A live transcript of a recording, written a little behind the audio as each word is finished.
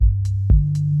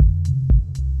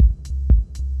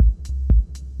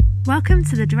Welcome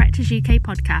to the Directors UK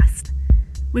podcast.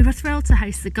 We were thrilled to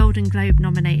host the Golden Globe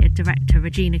nominated director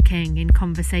Regina King in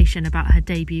conversation about her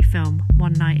debut film,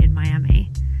 One Night in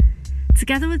Miami.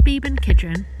 Together with Beeban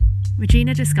Kidron,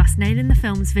 Regina discussed nailing the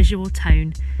film's visual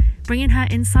tone, bringing her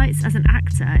insights as an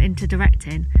actor into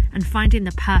directing, and finding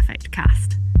the perfect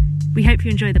cast. We hope you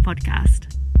enjoy the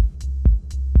podcast.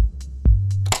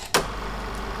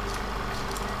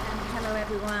 Hello,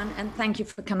 everyone, and thank you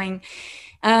for coming.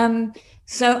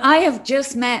 So I have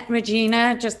just met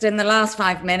Regina just in the last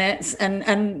 5 minutes,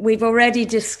 and we've already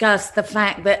discussed the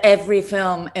fact that every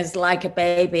film is like a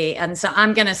baby. And so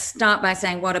I'm going to start by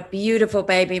saying what a beautiful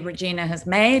baby Regina has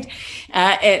made.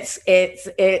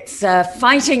 It's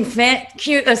fighting fit,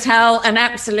 cute as hell, and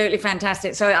absolutely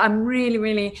fantastic. So I'm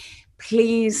really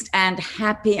pleased and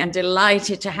happy and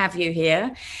delighted to have you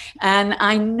here. And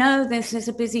I know this is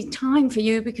a busy time for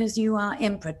you because you are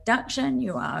in production,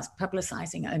 you are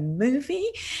publicizing a movie,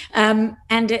 and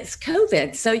it's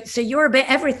COVID. So you're a bit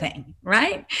everything,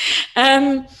 right?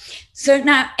 So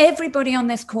now everybody on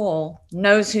this call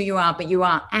knows who you are, but you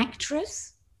are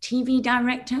actress, TV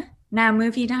director, now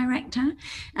movie director.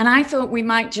 And I thought we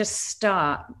might just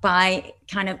start by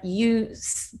kind of you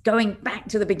going back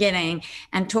to the beginning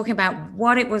and talking about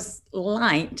what it was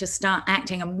like to start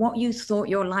acting and what you thought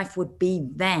your life would be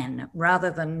then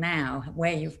rather than now,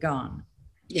 where you've gone.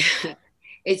 Yeah.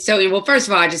 Well, first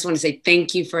of all, I just want to say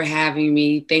thank you for having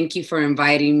me. Thank you for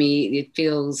inviting me. It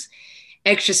feels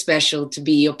extra special to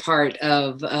be a part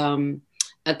of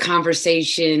a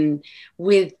conversation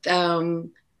with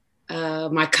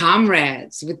my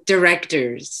comrades, with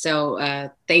directors. So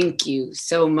thank you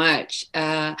so much.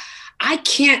 I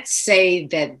can't say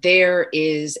that there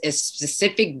is a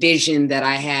specific vision that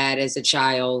I had as a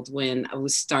child when I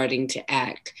was starting to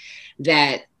act,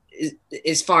 that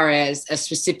as far as a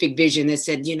specific vision that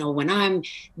said, you know, when I'm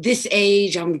this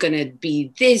age, I'm going to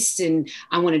be this, and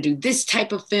I want to do this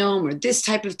type of film or this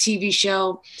type of TV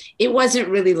show. It wasn't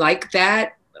really like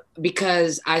that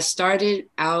because I started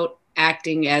out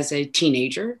acting as a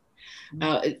teenager.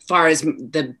 As far as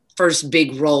the first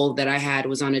big role that I had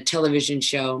was on a television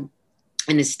show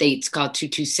in the States called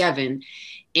 227.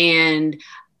 And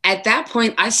at that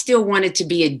point, I still wanted to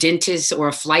be a dentist or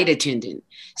a flight attendant.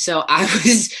 So I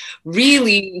was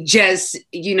really just,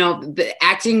 you know, the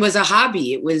acting was a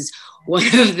hobby. It was one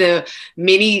of the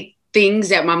many things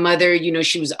that my mother, you know,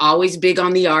 she was always big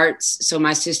on the arts. So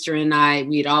my sister and I,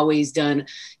 we had always done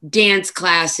dance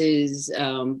classes,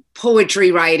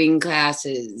 poetry writing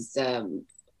classes,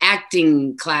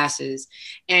 acting classes.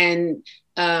 And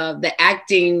the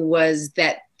acting was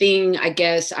that thing, I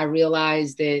guess I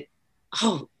realized that,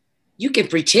 oh, you can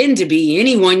pretend to be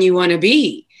anyone you want to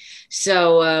be.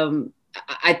 So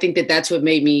I think that that's what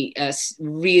made me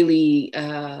really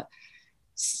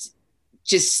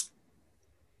just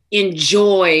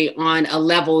enjoy on a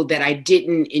level that I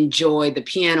didn't enjoy the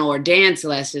piano or dance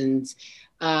lessons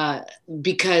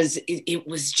because it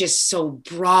was just so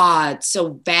broad,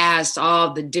 so vast,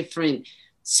 all the different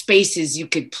spaces you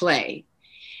could play.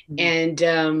 Mm-hmm.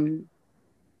 And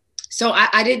so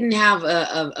I didn't have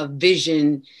a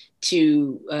vision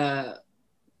to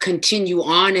continue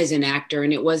on as an actor.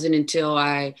 And it wasn't until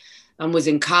I was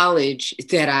in college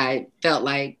that I felt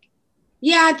like,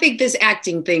 yeah, I think this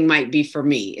acting thing might be for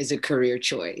me as a career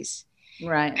choice.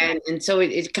 Right. And so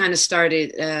it kind of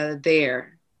started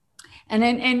there. And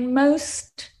in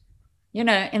most, you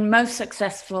know, in most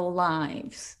successful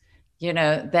lives, you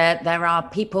know, there are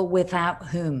people without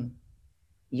whom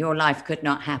your life could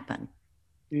not happen.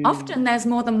 Mm. Often there's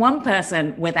more than one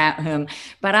person without whom,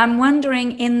 but I'm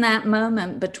wondering in that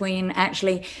moment between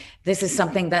actually, this is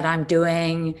something that I'm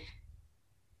doing,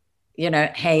 you know,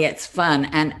 hey, it's fun,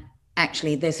 and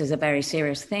actually, this is a very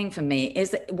serious thing for me.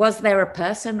 Was there a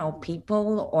person or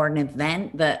people or an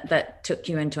event that took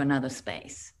you into another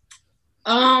space?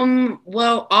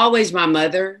 Well, always my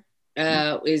mother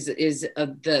is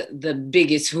the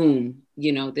biggest whom,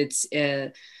 you know, that's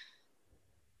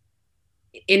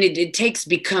and it takes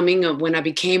becoming when I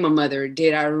became a mother,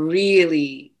 did I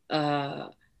really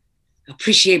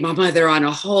appreciate my mother on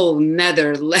a whole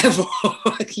nother level,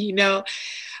 you know?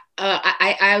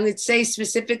 I would say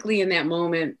specifically in that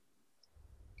moment,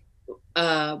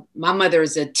 my mother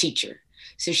is a teacher.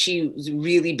 So she was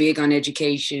really big on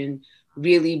education,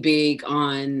 really big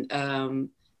on,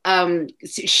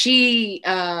 she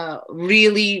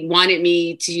really wanted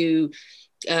me to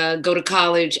go to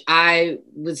college. I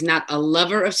was not a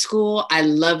lover of school. I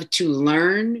loved to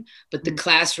learn, but the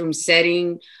classroom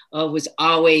setting was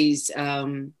always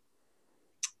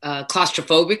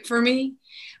claustrophobic for me.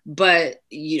 but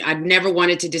I never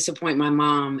wanted to disappoint my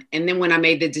mom. And then when I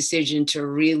made the decision to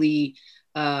really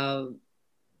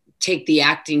take the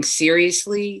acting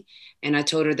seriously, and I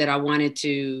told her that I wanted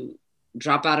to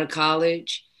drop out of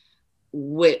college,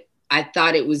 what I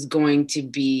thought it was going to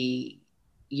be,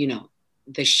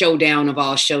 the showdown of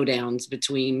all showdowns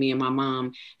between me and my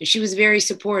mom. And she was very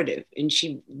supportive, and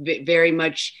she very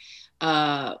much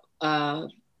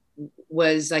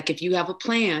was like, if you have a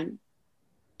plan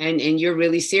and you're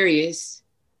really serious,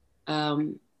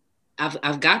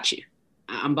 I've got you.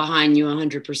 I'm behind you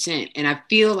 100%. And I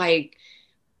feel like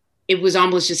it was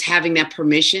almost just having that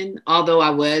permission, although I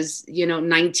was,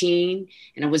 19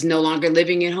 and I was no longer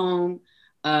living at home.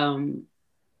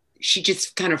 She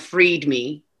just kind of freed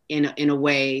me in a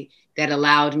way that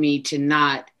allowed me to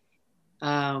not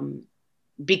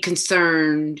be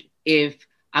concerned if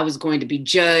I was going to be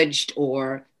judged,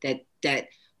 or that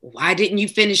why didn't you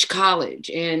finish college?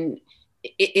 And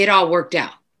it all worked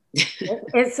out.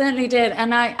 It certainly did.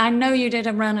 And I know you did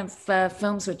a run of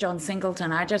films with John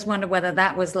Singleton. I just wonder whether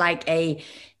that was like a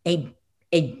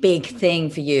big thing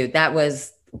for you. That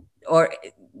was, or,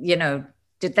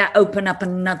 did that open up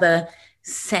another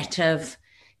set of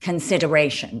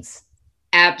considerations?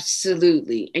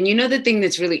 Absolutely. And the thing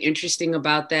that's really interesting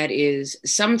about that is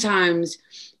sometimes,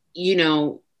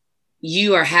 you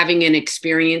are having an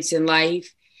experience in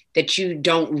life that you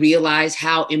don't realize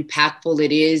how impactful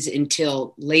it is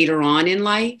until later on in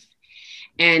life.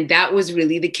 And that was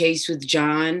really the case with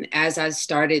John. As I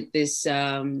started this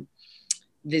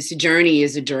journey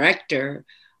as a director,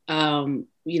 so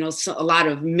a lot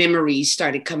of memories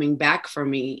started coming back for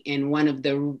me. And one of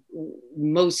the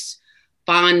most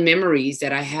fond memories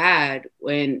that I had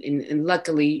and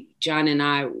luckily John and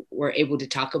I were able to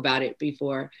talk about it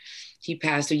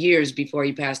years before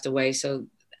he passed away. So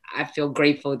I feel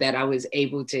grateful that I was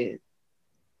able to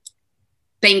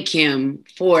thank him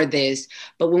for this.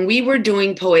 But when we were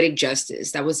doing Poetic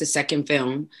Justice, that was the second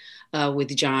film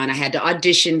with John, I had to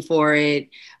audition for it.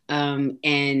 While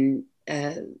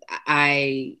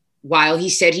he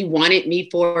said he wanted me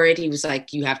for it, he was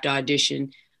like, you have to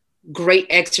audition. Great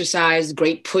exercise,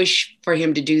 great push for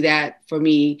him to do that for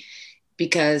me,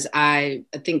 because I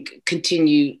think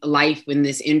continue life in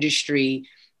this industry,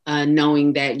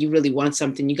 knowing that you really want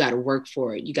something, you got to work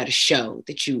for it. You got to show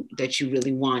that you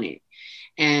really want it.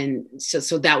 And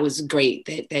so that was great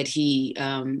that he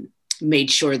made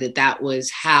sure that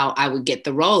was how I would get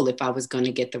the role. If I was going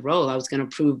to get the role, I was going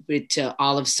to prove it to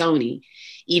all of Sony,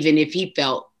 even if he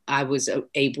felt I was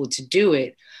able to do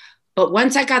it. But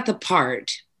once I got the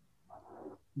part,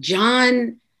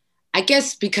 John, I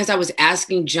guess because I was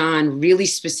asking John really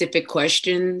specific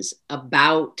questions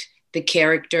about the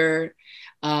character,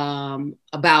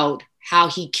 about how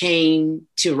he came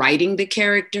to writing the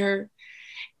character.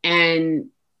 And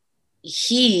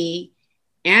he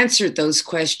answered those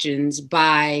questions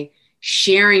by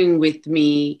sharing with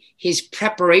me his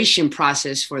preparation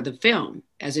process for the film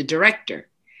as a director.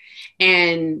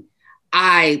 And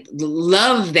I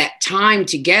loved that time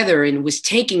together and was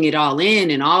taking it all in,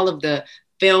 and all of the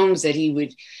films that he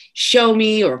would show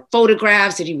me or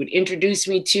photographs that he would introduce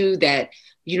me to that,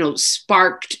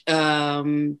 sparked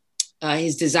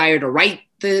his desire to write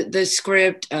the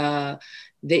script,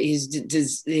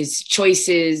 his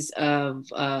choices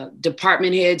of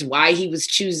department heads, why he was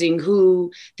choosing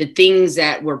who, the things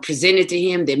that were presented to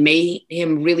him that made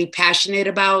him really passionate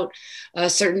about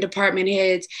certain department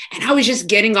heads. And I was just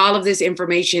getting all of this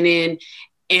information in.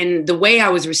 And the way I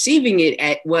was receiving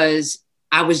it was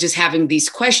I was just having these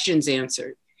questions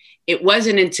answered. It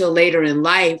wasn't until later in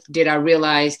life did I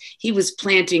realize he was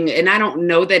planting, and I don't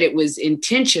know that it was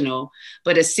intentional,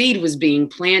 but a seed was being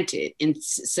planted. And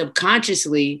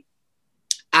subconsciously,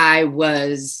 I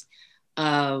was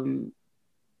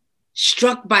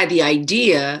struck by the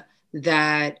idea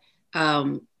that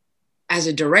as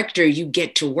a director, you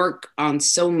get to work on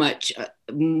so much,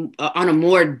 on a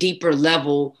more deeper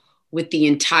level with the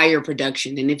entire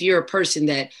production. And if you're a person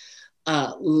that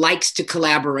likes to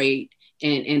collaborate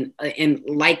and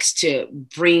likes to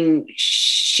bring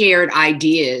shared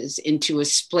ideas into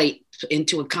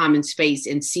a common space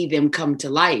and see them come to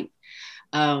life,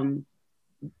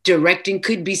 directing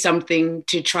could be something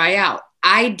to try out.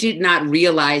 I did not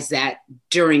realize that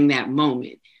during that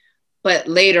moment, but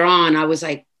later on I was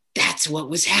like, that's what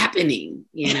was happening,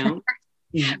 Well,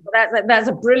 that's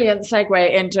a brilliant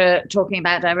segue into talking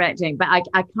about directing, but I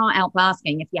can't help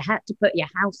asking, if you had to put your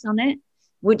house on it,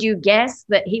 would you guess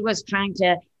that he was trying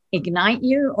to ignite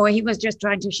you, or he was just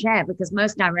trying to share? Because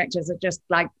most directors are just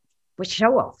like, we're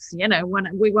show-offs,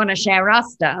 we want to share our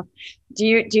stuff. Do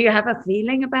you have a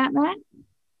feeling about that?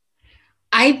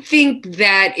 I think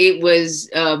that it was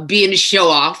being a show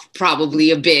off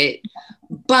probably a bit,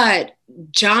 but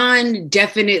John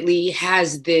definitely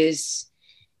has this,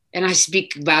 and I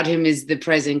speak about him as the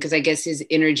present because I guess his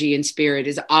energy and spirit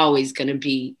is always going to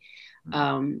be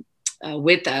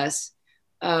with us.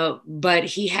 But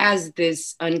he has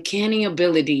this uncanny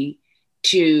ability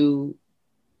to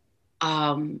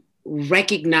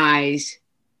recognize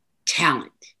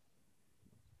talent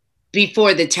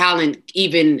before the talent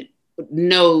even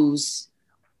knows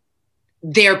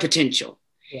their potential.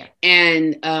 Yeah.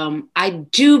 And I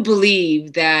do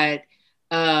believe that,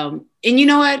 and you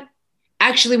know what?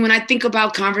 Actually, when I think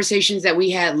about conversations that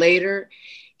we had later,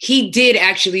 he did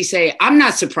actually say, "I'm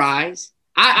not surprised.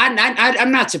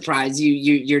 I'm not surprised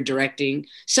you're directing."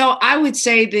 So I would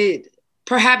say that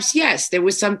perhaps yes, there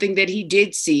was something that he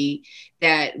did see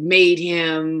that made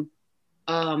him,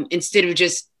 instead of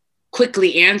just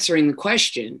quickly answering the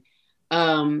question,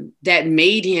 that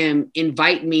made him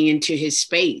invite me into his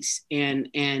space and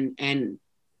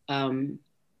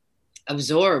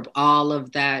absorb all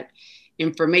of that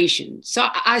information. So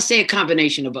I say a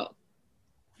combination of both.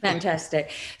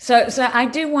 Fantastic. So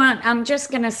I'm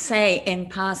just going to say in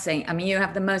passing, I mean, you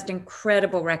have the most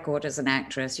incredible record as an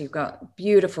actress. You've got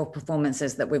beautiful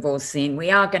performances that we've all seen. We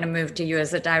are going to move to you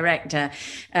as a director.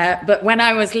 But when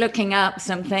I was looking up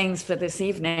some things for this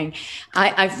evening,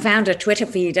 I found a Twitter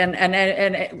feed and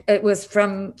it was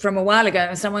from a while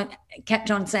ago. Someone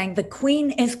kept on saying, "The Queen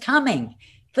is coming.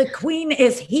 The Queen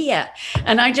is here."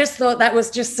 And I just thought that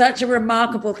was just such a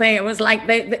remarkable thing. It was like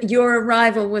your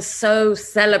arrival was so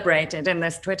celebrated in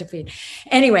this Twitter feed.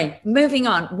 Anyway, moving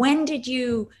on. When did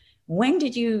you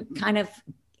kind of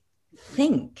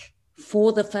think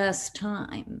for the first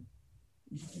time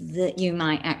that you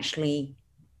might actually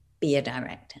be a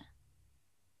director?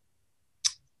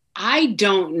 I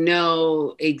don't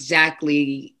know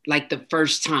exactly like the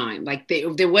first time. Like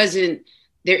there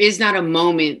is not a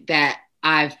moment that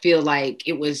I feel like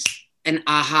it was an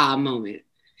aha moment.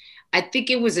 I think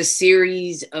it was a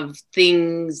series of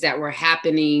things that were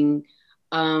happening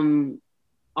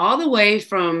all the way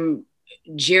from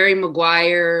Jerry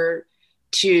Maguire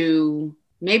to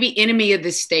maybe Enemy of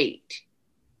the State.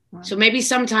 Wow. So maybe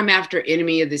sometime after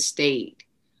Enemy of the State,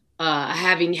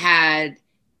 having had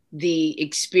the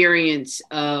experience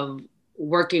of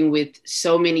working with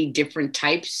so many different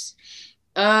types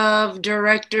of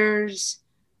directors,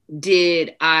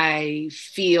 did I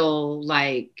feel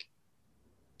like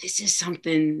this is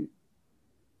something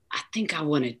I think I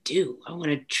want to do. I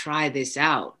want to try this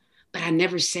out, but I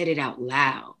never said it out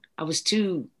loud. I was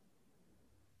too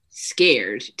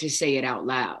scared to say it out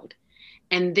loud.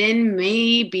 And then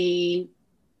maybe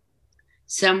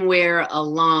somewhere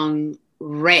along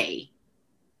Ray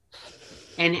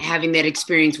and having that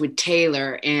experience with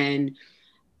Taylor and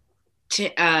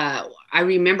I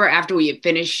remember after we had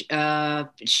finished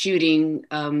shooting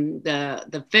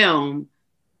the film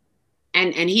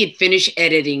and he had finished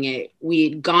editing it, we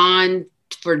had gone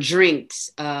for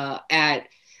drinks at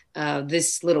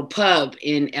this little pub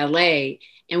in LA,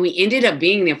 and we ended up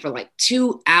being there for like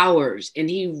 2 hours, and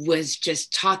he was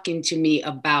just talking to me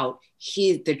about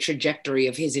the trajectory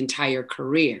of his entire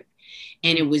career.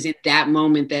 And it was at that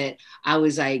moment that I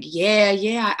was like,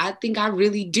 yeah, I think I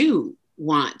really do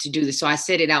want to do this. So I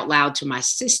said it out loud to my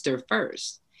sister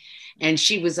first. And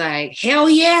she was like, hell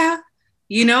yeah,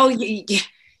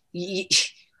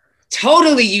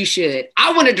 totally you should.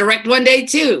 I want to direct one day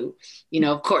too.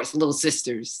 Of course, little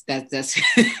sisters, that's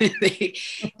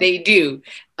they do.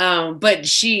 But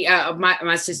she,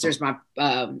 my sister's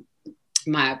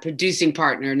my producing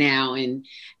partner now, and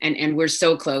we're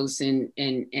so close,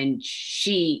 and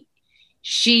she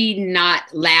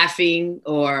not laughing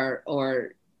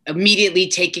or immediately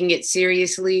taking it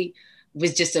seriously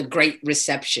was just a great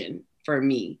reception for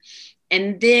me.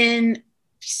 And then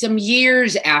some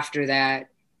years after that,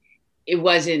 it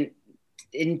wasn't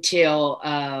until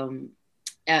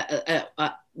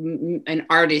an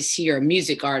artist here, a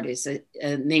music artist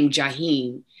named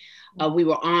Jaheim, we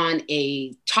were on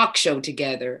a talk show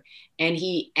together, and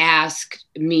he asked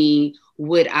me,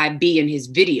 would I be in his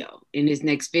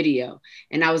next video?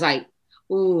 And I was like,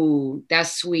 ooh,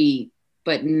 that's sweet,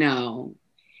 but no.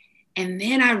 And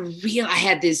then I realized I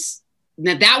had this,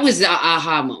 now that was the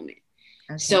aha moment.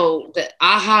 Okay. So the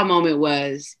aha moment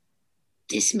was,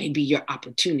 this may be your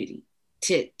opportunity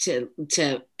to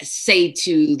say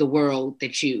to the world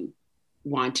that you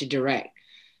want to direct.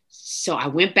 So I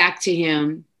went back to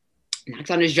him,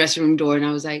 knocked on his dressing room door, and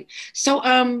I was like, so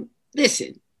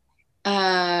listen,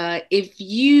 if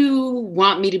you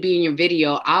want me to be in your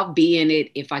video, I'll be in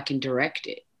it if I can direct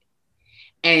it.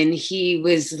 And he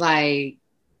was like,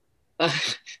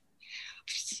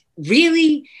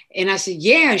 really? And I said,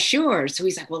 yeah, sure. So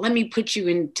he's like, well, let me put you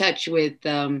in touch with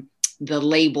the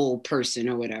label person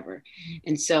or whatever.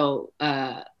 And so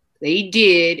they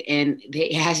did. And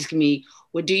they asked me,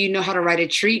 well, do you know how to write a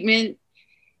treatment?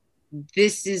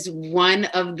 This is one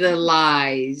of the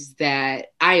lies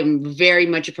that I am very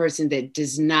much a person that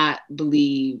does not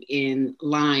believe in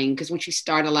lying. Because once you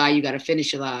start a lie, you got to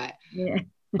finish a lie. Yeah.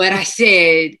 But I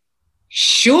said,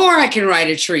 sure, I can write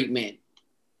a treatment.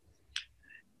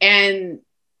 And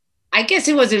I guess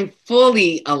it wasn't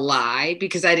fully a lie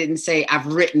because I didn't say I've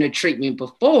written a treatment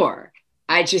before.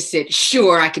 I just said,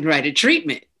 sure, I can write a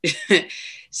treatment.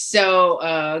 So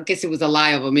I guess it was a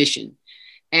lie of omission.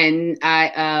 And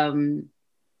I,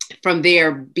 from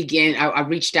there I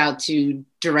reached out to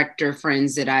director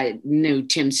friends that I knew,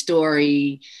 Tim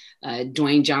Story,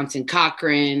 Dwayne Johnson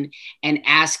Cochran, and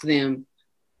asked them,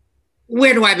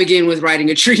 where do I begin with writing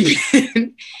a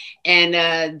treatment?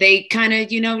 And they kind of,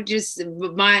 just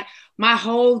my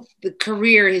whole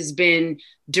career has been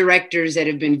directors that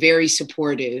have been very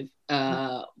supportive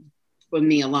for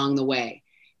me along the way.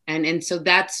 And so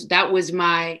that was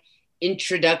my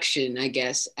introduction, I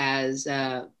guess, as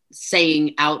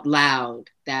saying out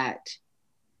loud that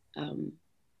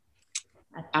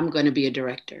I'm going to be a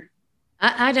director.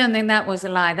 I don't think that was a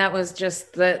lie. That was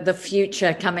just the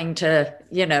future coming to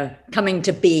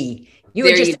be. You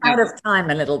were just out of time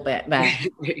a little bit there.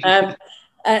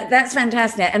 That's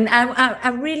fantastic. And I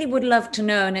really would love to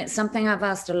know, and it's something I've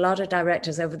asked a lot of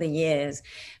directors over the years,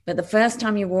 but the first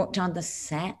time you walked on the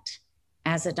set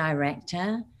as a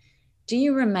director, do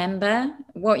you remember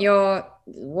what your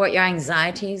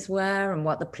anxieties were and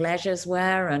what the pleasures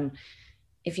were? And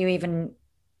if you even,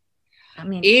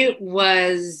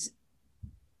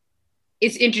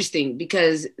 it's interesting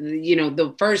because,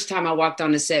 the first time I walked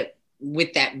on the set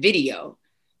with that video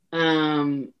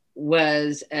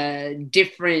was a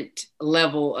different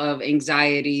level of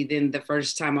anxiety than the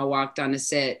first time I walked on the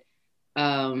set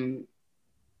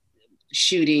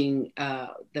shooting.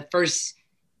 The first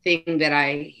thing that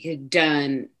I had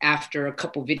done after a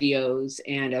couple videos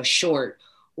and a short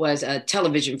was a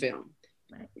television film.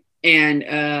 Right.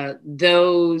 And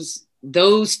those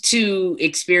two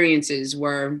experiences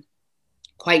were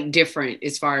quite different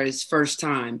as far as first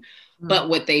time. But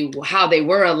how they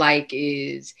were alike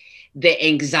is the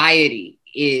anxiety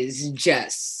is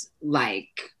just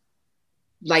like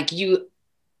you,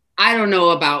 I don't know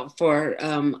about for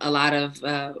a lot of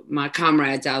my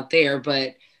comrades out there,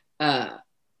 but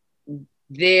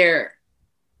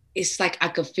it's like I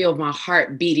could feel my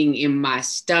heart beating in my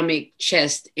stomach,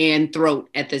 chest, and throat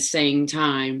at the same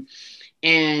time.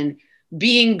 And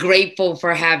being grateful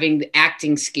for having the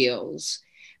acting skills,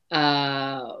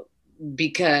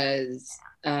 because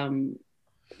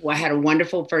I had a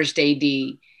wonderful first AD,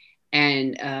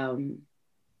 and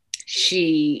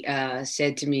she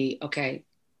said to me, okay,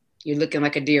 you're looking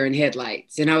like a deer in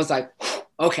headlights. And I was like,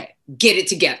 okay, get it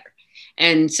together.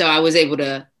 And so I was able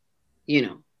to,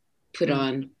 put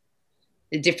on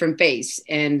a different face.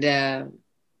 And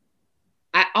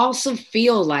I also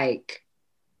feel like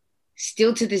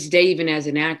still to this day, even as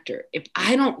an actor, if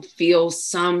I don't feel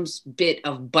some bit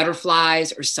of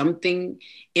butterflies or something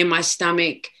in my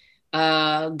stomach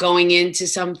going into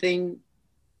something,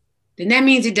 then that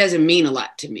means it doesn't mean a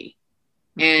lot to me.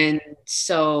 And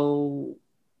so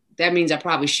that means I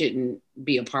probably shouldn't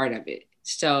be a part of it.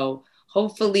 So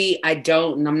hopefully I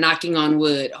don't, and I'm knocking on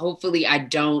wood, hopefully I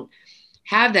don't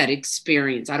have that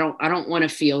experience. I don't want to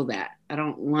feel that. I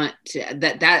don't want to,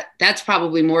 that's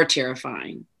probably more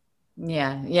terrifying.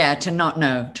 Yeah. To not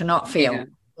know, to not feel.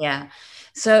 Yeah.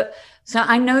 So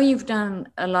I know you've done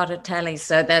a lot of telly.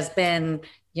 So there's been,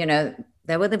 there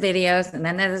were the videos and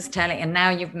then there's telly, and now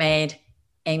you've made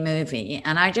a movie.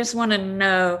 And I just want to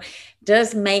know,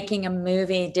 did making a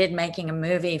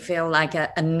movie feel like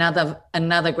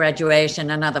another graduation,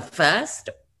 another first?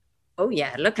 Oh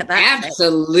yeah, look at that.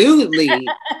 Absolutely.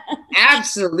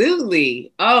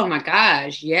 Absolutely. Oh my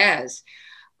gosh, yes.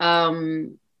 A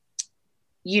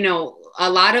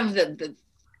lot of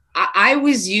I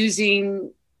was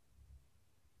using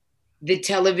the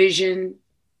television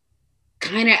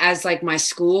kind of as like my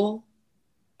school,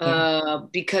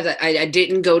 because I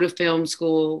didn't go to film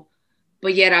school,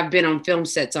 but yet I've been on film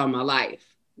sets all my life,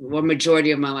 or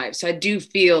majority of my life. So I do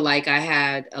feel like I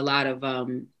had a lot of,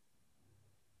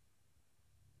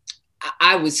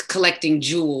 I was collecting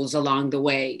jewels along the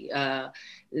way.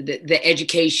 The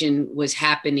education was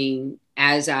happening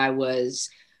as I was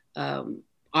on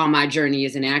my journey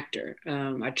as an actor.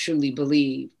 I truly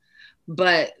believe.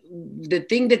 But the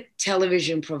thing that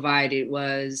television provided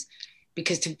was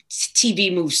because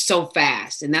TV moves so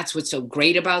fast, and that's what's so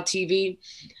great about TV.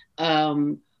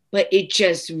 But it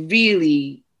just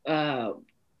really, put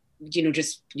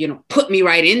me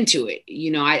right into it.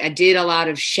 I did a lot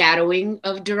of shadowing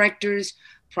of directors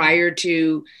prior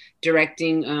to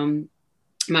directing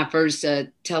my first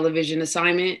television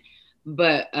assignment,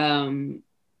 but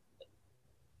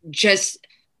just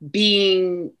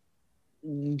being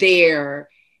there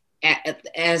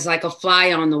as like a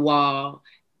fly on the wall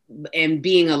and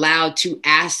being allowed to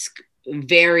ask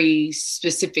very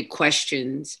specific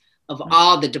questions of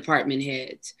all the department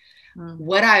heads.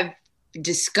 What I've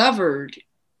discovered,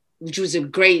 which was a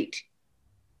great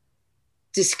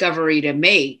discovery to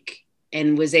make,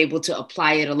 and was able to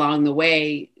apply it along the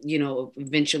way,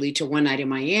 eventually to One Night in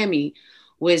Miami,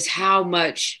 was how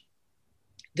much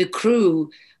the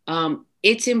crew,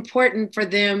 it's important for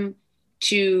them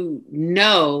to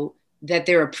know that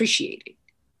they're appreciated.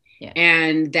 Yeah.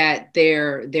 And that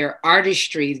their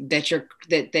artistry, that your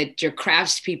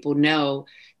craftspeople know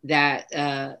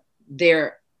that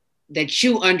that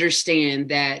you understand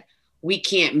that we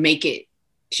can't make it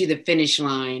to the finish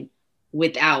line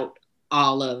without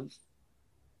all of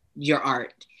your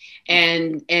art.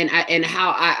 And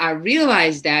how I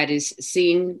realized that is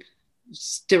seeing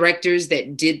directors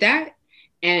that did that,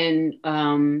 and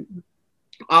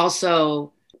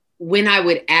also when I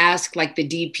would ask like the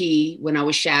DP when I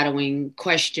was shadowing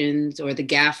questions, or the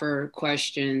gaffer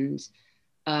questions,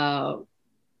 the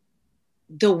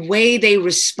way they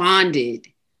responded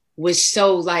was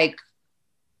so like,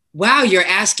 wow, you're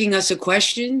asking us a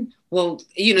question? Well,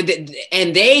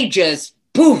 and they just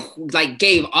poof, like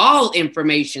gave all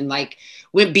information, like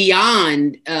went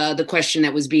beyond the question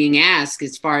that was being asked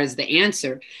as far as the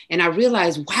answer. And I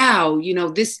realized, wow,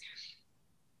 this.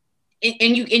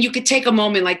 And you could take a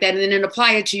moment like that and then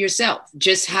apply it to yourself,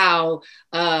 just how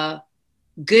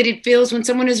good it feels when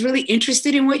someone is really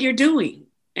interested in what you're doing,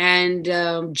 and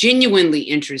genuinely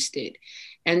interested.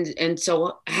 And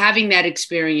so having that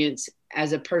experience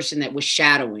as a person that was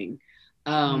shadowing,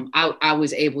 I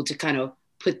was able to kind of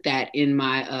put that in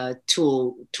my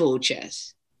tool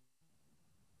chest.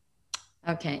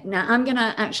 Okay, now I'm going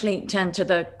to actually turn to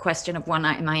the question of One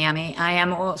Night in Miami. I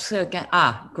am also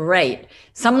great.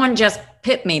 Someone just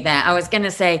pipped me there. I was going to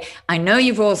say, I know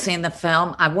you've all seen the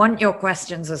film. I want your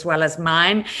questions as well as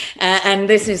mine. And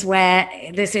this is where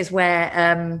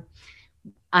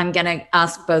I'm going to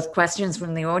ask both questions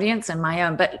from the audience and my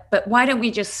own. But why don't we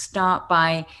just start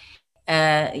by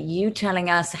you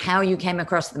telling us how you came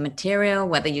across the material,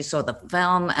 whether you saw the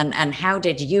film, and how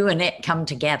did you and it come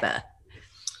together?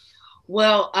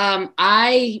 Well,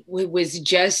 I was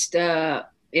just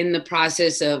in the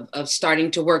process of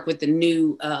starting to work with a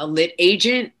new lit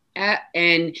agent,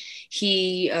 and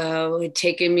he had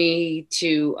taken me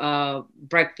to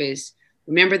breakfast.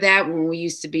 Remember that, when we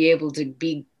used to be able to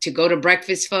go to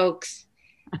breakfast, folks?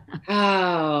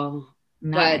 Oh,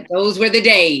 no. But those were the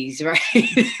days, right?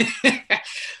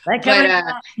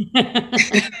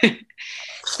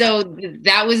 So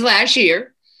that was last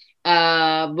year.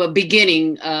 But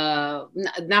beginning,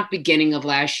 not beginning of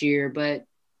last year, but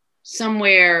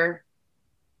somewhere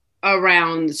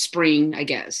around the spring, I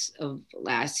guess, of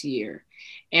last year.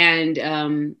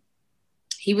 And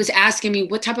he was asking me,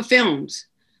 what type of films,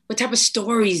 what type of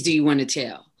stories do you want to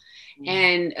tell?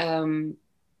 And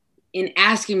in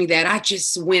asking me that, I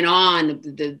just went on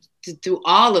through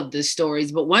all of the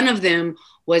stories. But one of them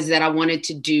was that I wanted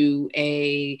to do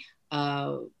a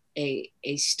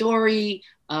story,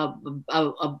 a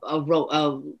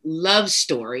love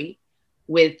story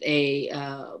with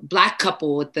a Black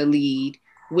couple with the lead,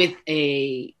 with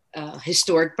a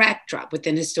historic backdrop,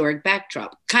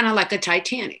 kind of like a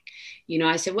Titanic.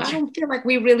 I said, well, I don't feel like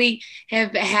we really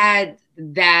have had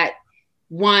that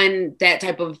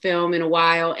type of film in a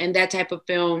while, and that type of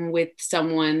film with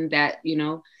someone that,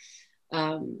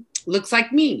 looks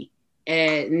like me.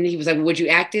 And he was like, would you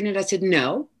act in it? I said,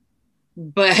 no.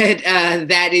 But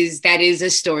that is a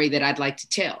story that I'd like to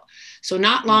tell. So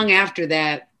not long after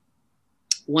that,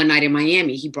 One Night in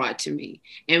Miami, he brought to me.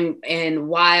 And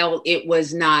while it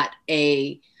was not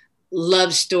a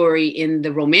love story in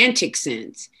the romantic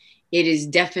sense, it is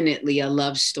definitely a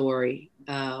love story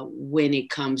when it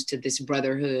comes to this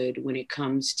brotherhood, when it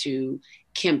comes to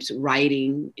Kemp's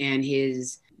writing and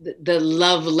the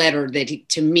love letter that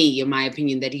to me, in my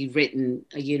opinion, that he'd written,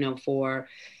 for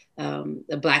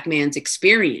a Black man's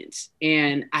experience.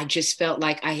 And I just felt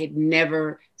like I had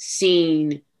never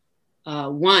seen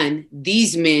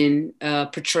these men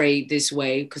portrayed this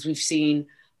way, because we've seen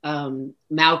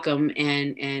Malcolm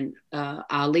and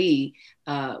Ali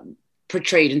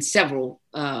portrayed in several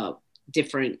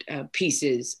different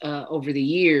pieces over the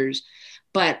years,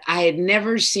 but I had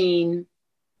never seen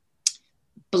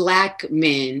Black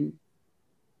men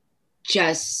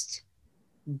just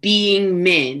being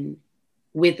men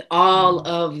with all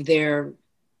of their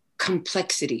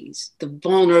complexities, the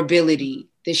vulnerability,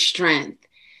 the strength,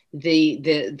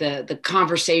 the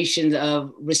conversations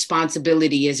of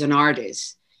responsibility as an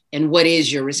artist and what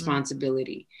is your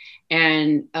responsibility.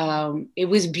 And it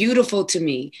was beautiful to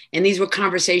me. And these were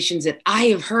conversations that I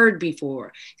have heard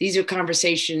before. These are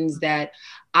conversations that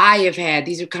I have had.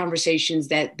 These are conversations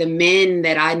that the men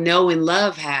that I know and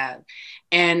love have.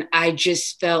 And I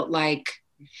just felt like,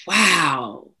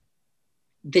 wow,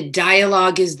 the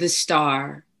dialogue is the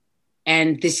star,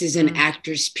 and this is an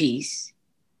actor's piece,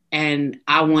 and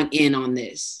I want in on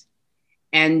this.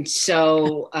 And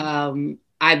so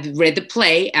I've read the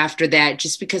play after that,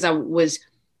 just because I was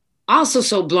also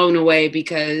so blown away,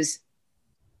 because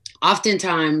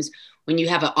oftentimes when you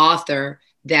have an author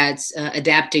that's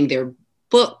adapting their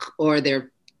book or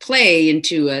their play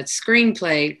into a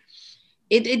screenplay,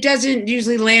 it doesn't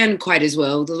usually land quite as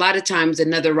well. A lot of times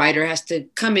another writer has to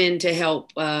come in to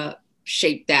help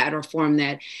shape that or form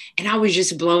that. And I was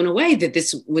just blown away that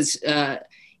this was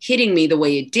hitting me the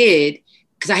way it did,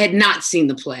 because I had not seen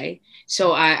the play.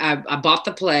 So I bought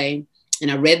the play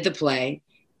and I read the play,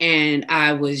 and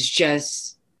I was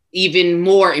just even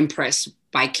more impressed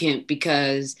by Kemp,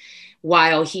 because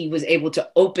while he was able to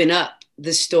open up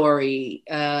the story,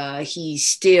 he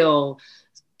still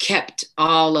kept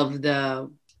all of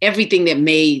everything that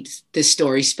made the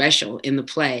story special in the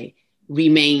play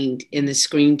remained in the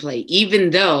screenplay, even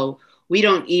though we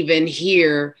don't even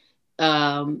hear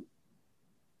the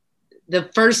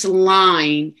first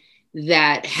line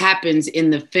that happens in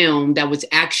the film that was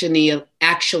actually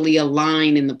a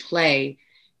line in the play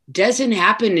doesn't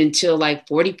happen until like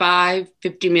 45,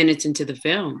 50 minutes into the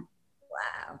film.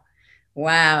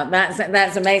 Wow,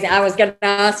 that's amazing. I was going to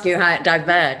ask you how it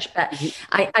diverged, but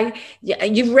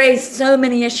you've raised so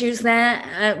many issues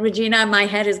there, Regina. My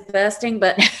head is bursting,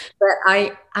 but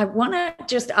I want to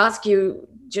just ask you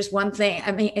just one thing.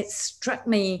 I mean, it struck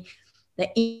me that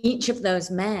each of those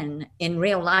men in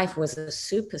real life was a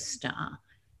superstar,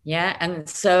 yeah. And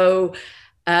so,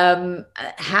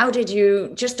 how did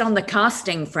you, just on the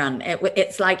casting front?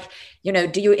 It's like,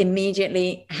 do you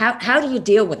immediately how do you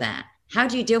deal with that? How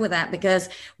do you deal with that? Because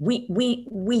we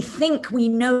think we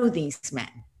know these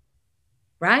men,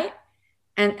 right?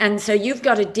 And so you've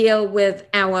got to deal with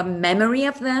our memory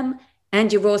of them,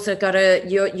 and you've also got to,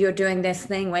 you're doing this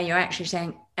thing where you're actually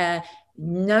saying,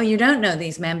 no, you don't know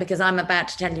these men, because I'm about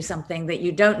to tell you something that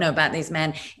you don't know about these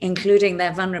men, including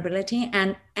their vulnerability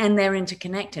and their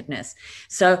interconnectedness.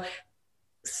 So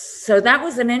that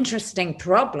was an interesting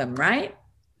problem, right?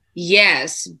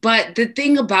 Yes, but the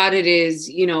thing about it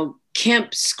is,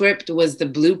 Kemp's script was the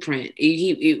blueprint.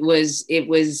 It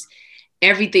was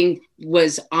everything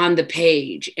was on the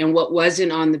page, and what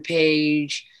wasn't on the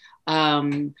page,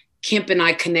 Kemp and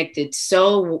I connected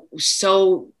so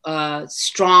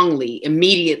strongly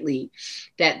immediately,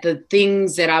 that the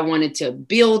things that I wanted to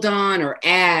build on or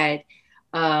add,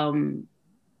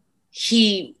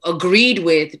 he agreed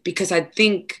with, because I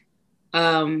think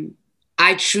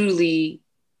I truly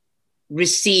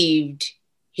received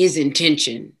his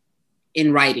intention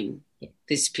in writing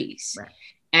this piece. Right.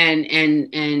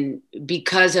 And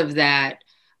because of that,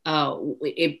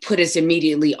 it put us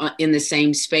immediately in the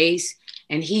same space.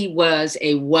 And he was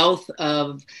a wealth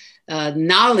of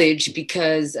knowledge,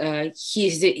 because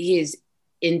his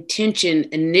intention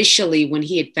initially, when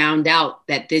he had found out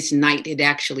that this night had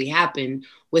actually happened,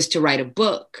 was to write a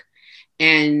book.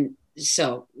 And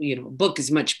so, a book is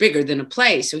much bigger than a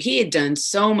play. So he had done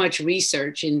so much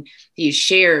research, and he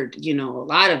shared, a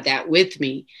lot of that with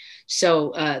me.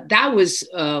 So that was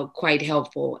quite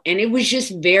helpful. And it was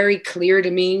just very clear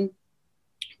to me,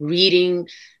 reading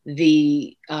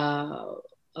the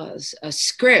a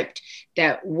script,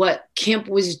 that what Kemp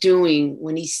was doing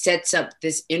when he sets up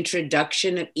this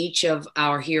introduction of each of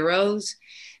our heroes,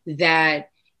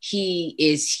 that he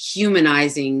is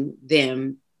humanizing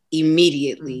them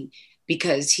immediately,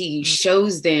 because he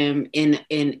shows them in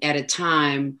at a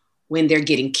time when they're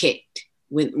getting kicked,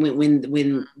 when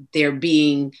they're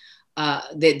being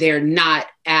that they're not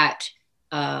at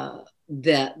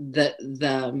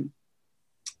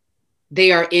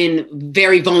they are in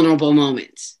very vulnerable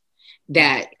moments,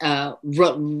 that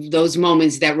those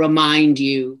moments that remind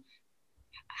you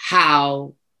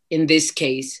how, in this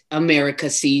case, America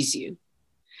sees you.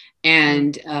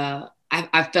 And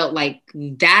I felt like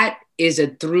that is a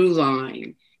through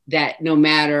line, that no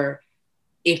matter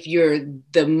if you're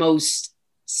the most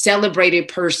celebrated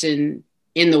person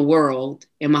in the world,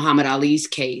 in Muhammad Ali's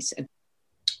case,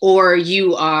 or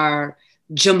you are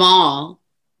Jamal,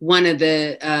 one of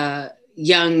the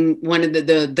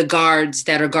the guards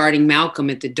that are guarding Malcolm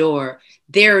at the door,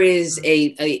 there is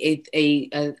a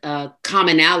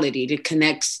commonality that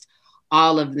connects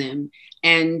all of them.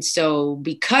 And so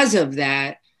because of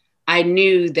that, I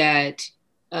knew that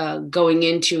going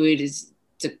into it is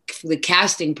the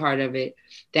casting part of it,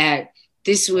 that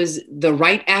this was the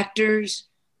right actors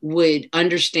would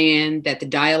understand that the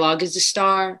dialogue is a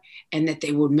star and that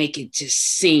they would make it just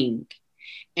sing,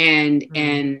 and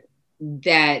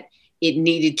that it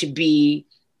needed to be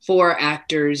for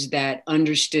actors that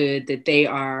understood that they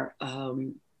are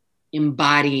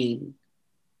embodying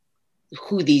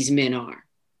who these men are,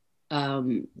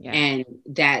 and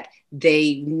that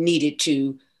they needed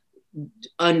to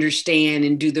understand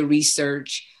and do the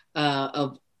research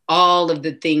of all of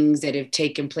the things that have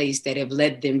taken place that have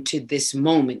led them to this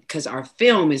moment, because our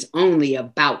film is only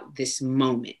about this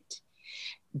moment.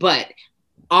 But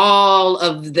all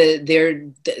of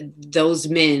those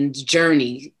men's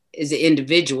journey as an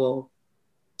individual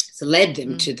has led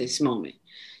them to this moment.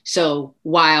 So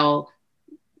while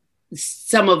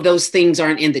some of those things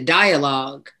aren't in the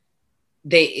dialogue,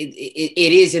 it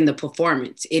is in the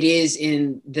performance. It is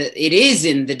in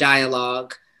the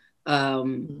dialogue,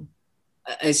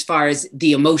 as far as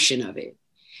the emotion of it.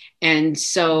 And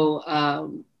so I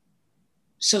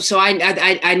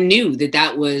knew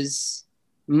that was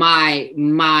my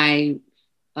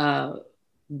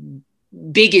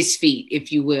biggest feat,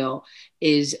 if you will,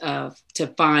 is to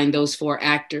find those 4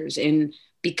 actors. And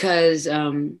because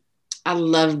I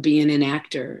love being an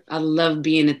actor, I love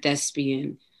being a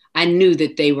thespian, I knew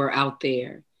that they were out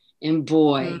there. And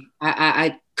boy,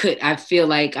 I feel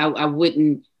like I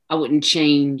wouldn't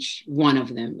change one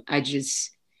of them.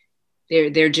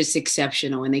 They're just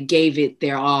exceptional, and they gave it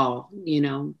their all, you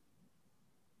know.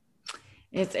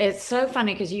 It's so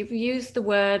funny because you've used the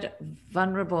word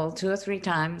vulnerable 2 or 3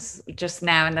 times just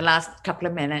now in the last couple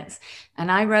of minutes. And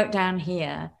I wrote down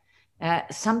here,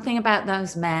 something about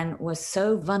those men was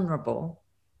so vulnerable.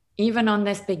 Even on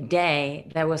this big day,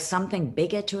 there was something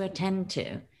bigger to attend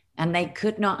to, and they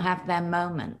could not have their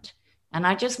moment. And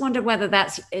I just wonder whether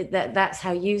that's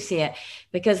how you see it,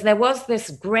 because there was this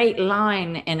great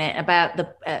line in it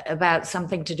about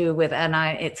something to do with, and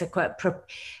it's a quote,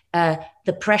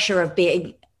 the pressure of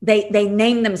being. They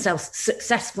name themselves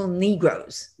successful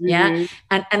Negroes, yeah,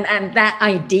 and that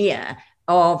idea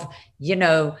of, you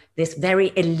know, this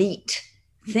very elite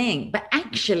thing, but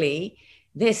actually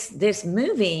this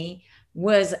movie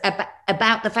was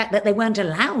about the fact that they weren't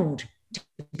allowed to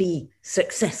be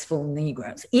successful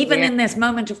Negroes, even in this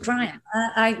moment of triumph.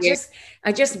 I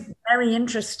just very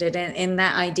interested in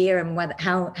that idea and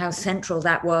how central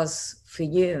that was for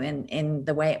you in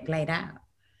the way it played out.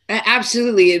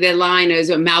 Absolutely, that line is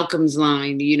Malcolm's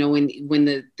line. You know, when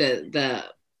the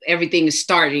everything is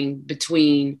starting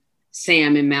between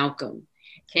Sam and Malcolm,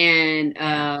 and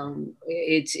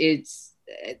it's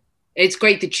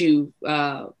great that you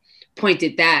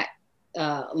pointed that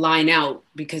line out,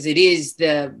 because it is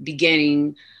the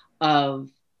beginning of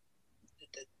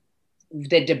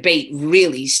the debate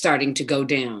really starting to go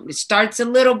down. It starts a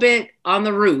little bit on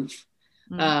the roof,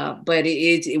 but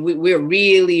we're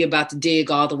really about to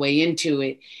dig all the way into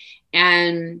it.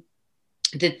 And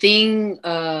the thing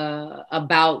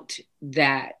about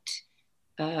that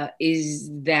is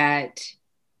that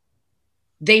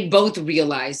they both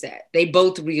realize that. They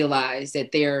both realize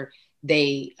that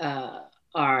they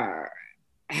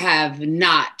have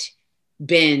not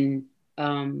been,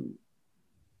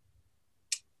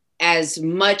 as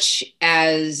much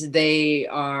as they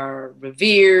are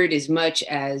revered, as much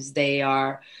as they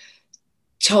are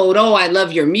told, oh, I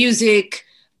love your music.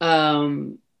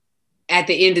 At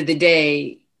the end of the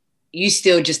day, you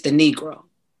still just a Negro.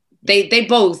 They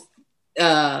both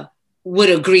would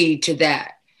agree to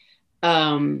that.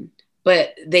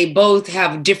 But they both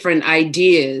have different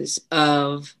ideas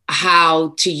of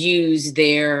how to use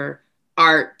their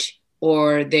art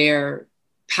or their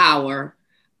power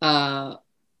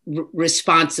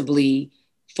responsibly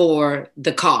for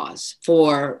the cause,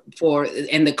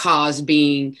 and the cause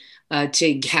being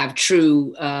to have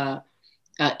true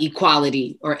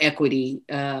equality or equity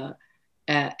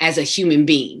as a human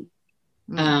being.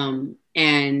 But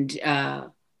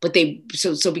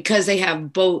so because they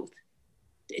have both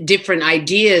different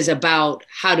ideas about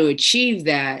how to achieve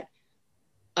that,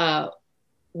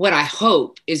 what I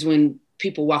hope is when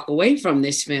people walk away from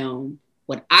this film,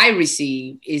 what I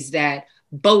receive is that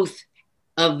both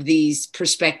of these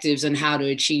perspectives on how to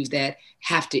achieve that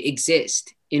have to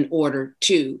exist in order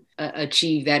to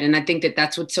achieve that. And I think that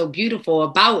that's what's so beautiful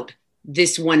about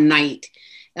this one night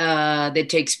that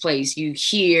takes place. You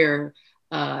hear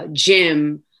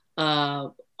Jim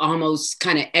almost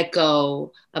kind of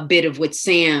echo a bit of what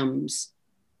Sam's,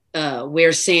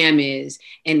 where Sam is,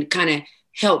 and kind of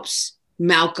helps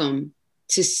Malcolm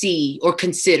to see or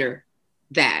consider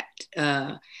that.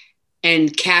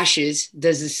 And Cassius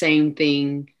does the same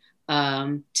thing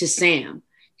to Sam,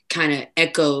 kind of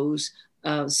echoes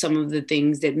some of the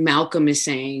things that Malcolm is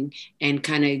saying and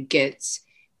kind of gets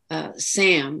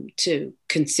Sam to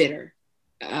consider.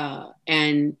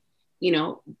 And, you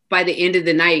know, by the end of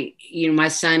the night, you know, my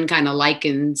son kind of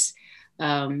likens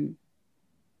from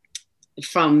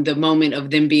the moment of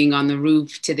them being on the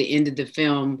roof to the end of the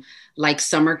film, like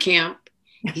summer camp.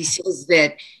 He says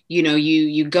that, you know,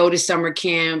 you go to summer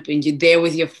camp and you're there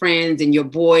with your friends and your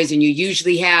boys, and you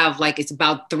usually have like, it's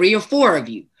about 3 or 4 of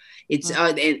you. It's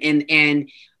and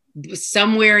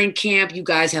somewhere in camp, you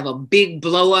guys have a big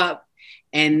blow up.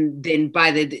 And then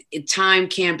by the time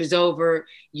camp is over,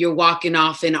 you're walking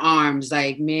off in arms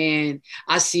like, man,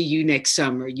 I'll see you next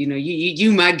summer. You know,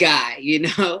 you my guy, you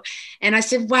know? And I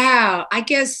said, wow, I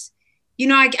guess, you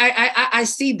know, I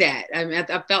see that. I mean,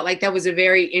 I felt like that was a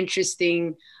very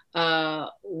interesting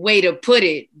way to put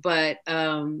it, but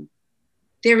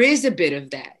there is a bit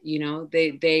of that, you know,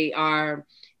 they are,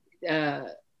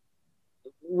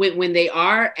 when they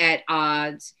are at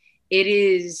odds,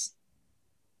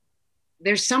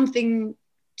 there's something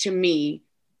to me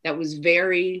that was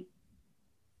very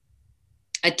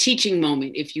a teaching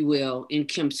moment, if you will, in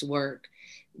Kemp's work,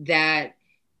 that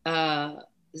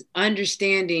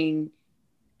understanding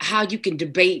how you can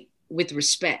debate with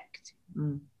respect,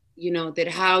 you know, that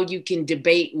how you can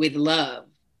debate with love,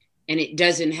 and it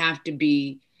doesn't have to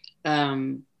be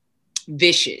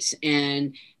vicious.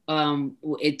 And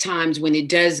at times when it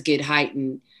does get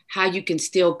heightened, how you can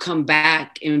still come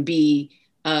back and be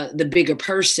the bigger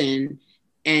person.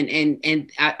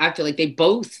 And I feel like they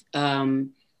both,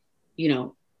 you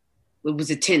know, it was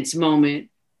a tense moment.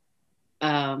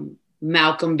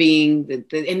 Malcolm being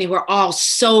and they were all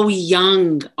so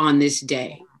young on this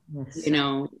day, yes. You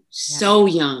know, so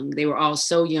young. They were all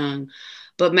so young,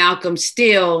 but Malcolm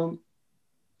still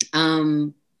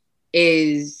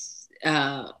is,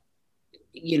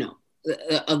 you know,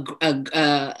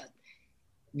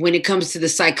 when it comes to the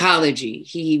psychology,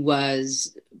 he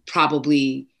was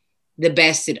probably the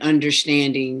best at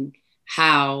understanding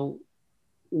how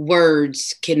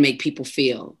words can make people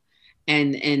feel.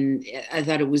 And I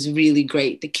thought it was really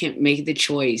great that Kemp made the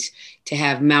choice to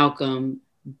have Malcolm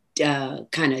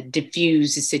kind of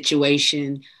diffuse the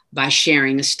situation by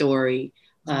sharing a story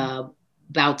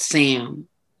about Sam,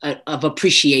 of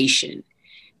appreciation.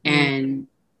 And,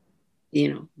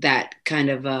 you know, that kind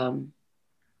of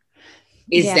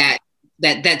is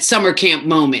that summer camp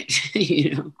moment,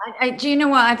 you know. Do you know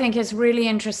what? I think it's really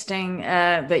interesting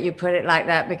that you put it like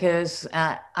that, because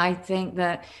I think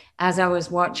that as I was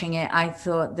watching it, I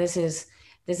thought this is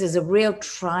a real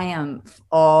triumph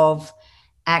of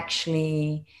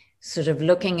actually sort of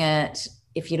looking at,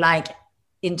 if you like,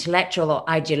 intellectual or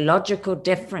ideological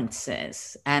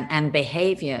differences and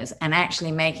behaviors, and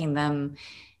actually making them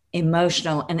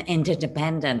emotional and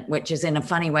interdependent, which is in a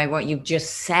funny way what you've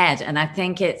just said. And I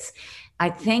think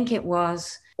it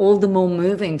was all the more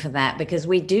moving for that, because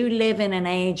we do live in an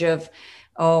age of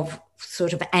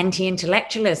sort of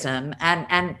anti-intellectualism,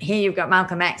 and here you've got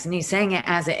Malcolm X, and he's saying it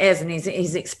as it is, and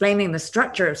he's explaining the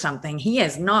structure of something. He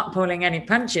is not pulling any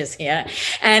punches here,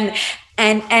 and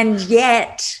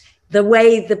yet the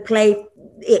way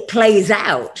it plays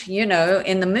out, you know,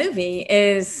 in the movie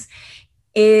is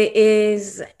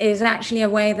actually a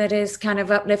way that is kind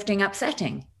of uplifting,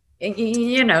 upsetting,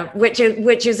 you know, which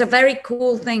is a very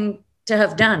cool thing to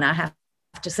have done, I have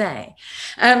to say.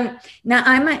 Now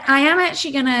I am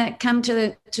actually going to come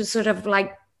to sort of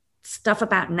like stuff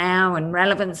about now and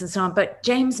relevance and so on, but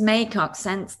James Maycock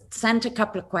sent a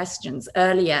couple of questions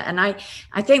earlier, and I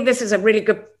think this is a really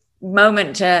good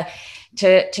moment to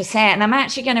say it, and I'm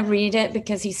actually going to read it,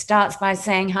 because he starts by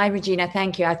saying, "Hi Regina,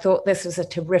 thank you. I thought this was a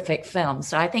terrific film."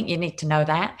 So I think you need to know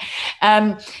that.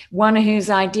 One whose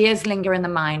ideas linger in the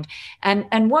mind,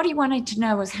 and what he wanted to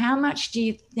know was, how much do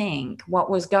you think what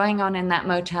was going on in that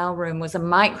motel room was a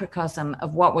microcosm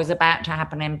of what was about to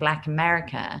happen in Black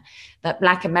America? That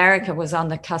Black America was on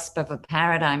the cusp of a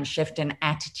paradigm shift in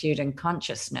attitude and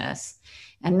consciousness.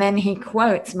 And then he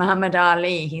quotes Muhammad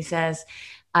Ali. He says,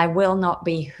 "I will not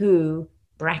be who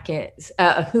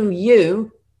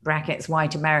you, brackets,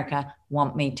 white America,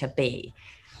 want me to be."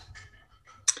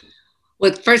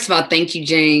 Well, first of all, thank you,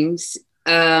 James.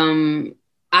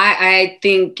 I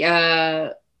think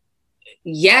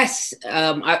yes.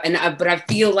 But I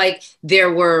feel like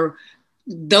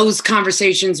those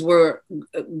conversations were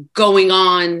going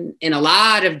on in a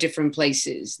lot of different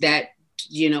places that,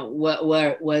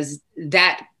 what was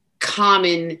that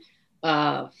common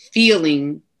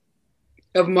feeling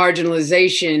of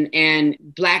marginalization and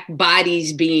Black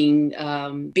bodies being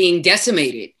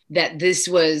decimated. That this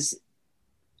was,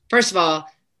 first of all,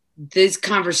 these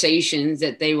conversations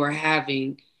that they were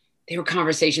having, they were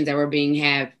conversations that were being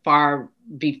had far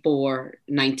before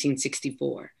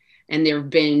 1964. And there have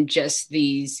been just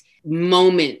these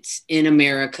moments in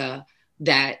America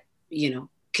that,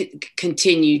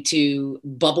 continue to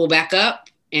bubble back up,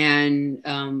 and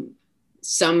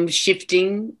some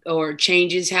shifting or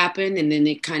changes happen, and then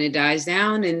it kind of dies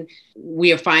down. And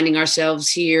we are finding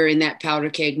ourselves here in that powder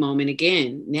keg moment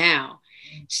again now.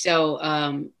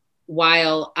 So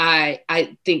while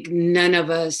I think none of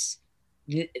us,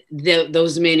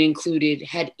 those men included,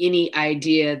 had any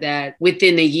idea that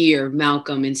within a year,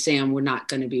 Malcolm and Sam were not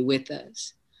going to be with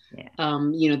us. Yeah.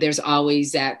 There's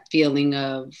always that feeling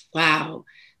of, wow,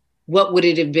 what would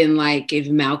it have been like if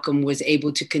Malcolm was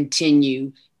able to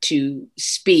continue to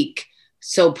speak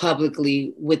so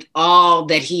publicly with all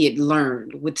that he had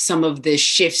learned, with some of the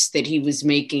shifts that he was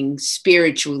making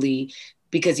spiritually,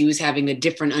 because he was having a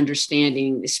different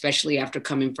understanding, especially after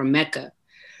coming from Mecca.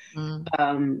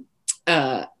 Mm.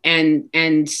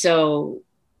 And so,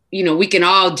 we can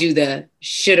all do the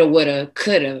shoulda, woulda,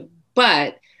 coulda,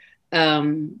 but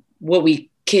what we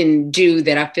can do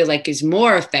that I feel like is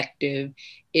more effective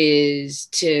is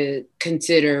to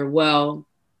consider, well,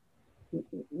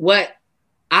 what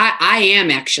I am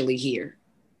actually here.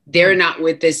 They're not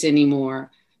with us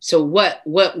anymore. So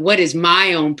what is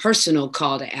my own personal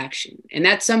call to action? And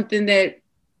that's something that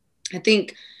I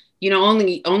think,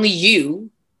 only you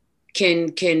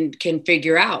can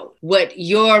figure out what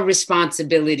your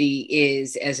responsibility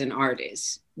is as an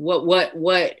artist,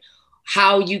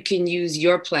 how you can use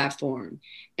your platform,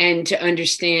 and to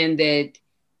understand that,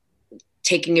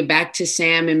 taking it back to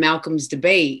Sam and Malcolm's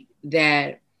debate,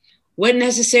 that what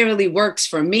necessarily works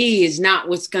for me is not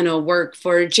what's going to work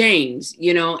for James,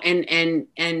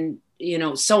 and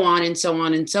so on and so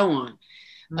on and so on.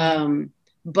 Mm-hmm.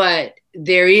 But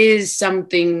there is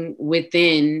something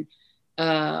within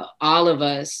all of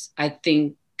us, I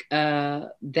think,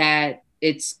 that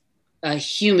it's a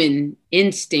human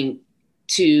instinct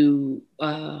to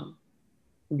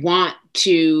want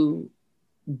to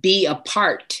be a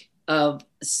part of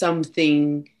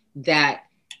something that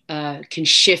can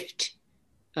shift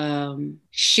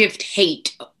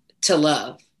hate to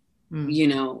love,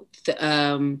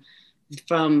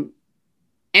 from,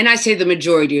 and I say the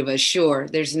majority of us, sure,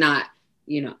 there's not,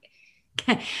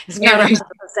 it's not 100%,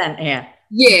 yeah.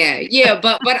 Yeah,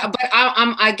 but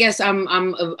I guess I'm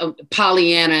a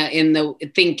Pollyanna in the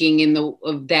thinking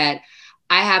of that.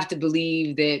 I have to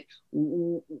believe that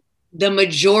the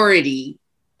majority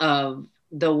of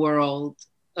the world,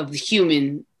 of the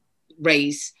human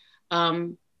race,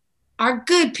 are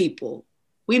good people.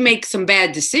 We make some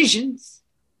bad decisions.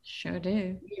 Sure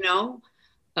do.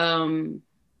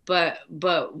 But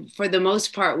for the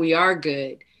most part, we are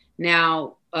good.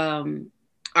 Now,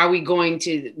 are we going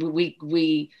to,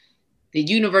 the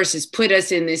universe has put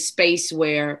us in this space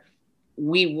where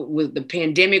the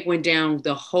pandemic went down,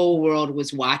 the whole world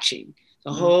was watching.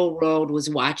 The whole world was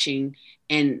watching,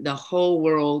 and the whole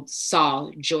world saw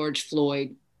George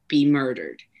Floyd be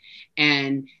murdered.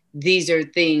 And these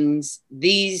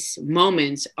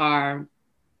moments are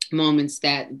moments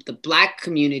that the Black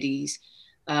communities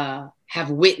have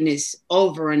witnessed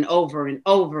over and over and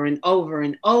over and over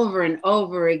and over and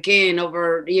over again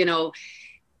over, the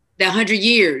 100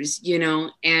 years,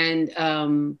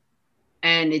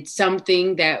 and it's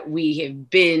something that we have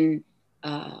been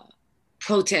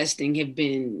protesting, have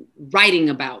been writing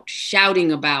about,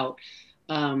 shouting about,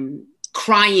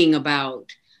 crying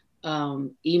about,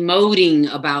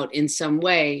 emoting about in some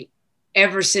way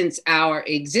ever since our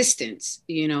existence,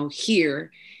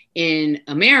 here in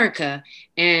America.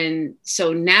 And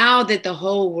so now that the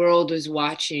whole world is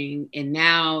watching, and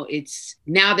now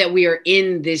that we are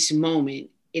in this moment,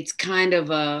 it's kind of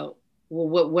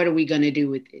what are we going to do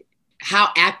with it? How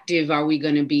active are we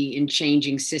going to be in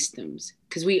changing systems?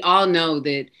 Because we all know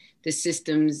that the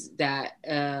systems that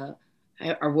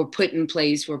were put in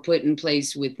place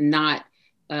with not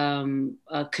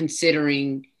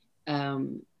considering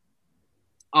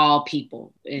all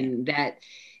people, and that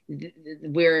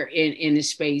we're in a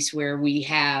space where we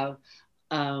have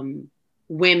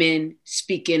women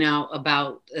speaking out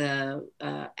about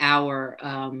our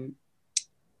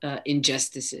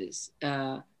injustices,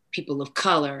 people of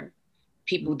color,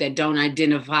 people that don't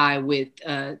identify with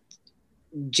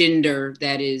gender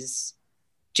that is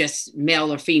just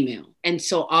male or female. And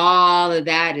so all of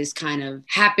that is kind of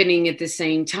happening at the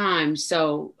same time.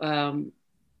 So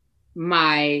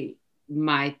my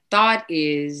thought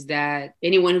is that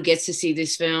anyone who gets to see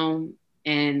this film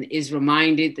and is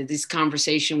reminded that this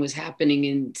conversation was happening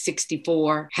in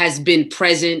 1964 has been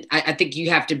present. I think you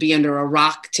have to be under a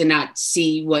rock to not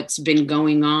see what's been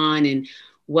going on and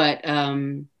what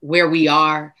where we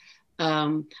are.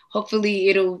 Hopefully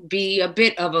it'll be a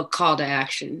bit of a call to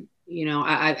action. You know,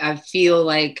 I feel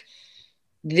like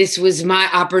this was my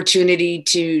opportunity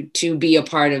to be a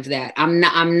part of that.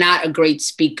 I'm not a great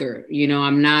speaker. You know,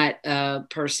 I'm not a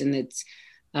person that's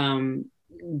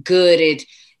good at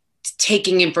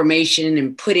taking information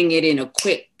and putting it in a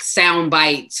quick sound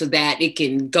bite so that it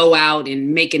can go out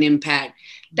and make an impact.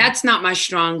 That's not my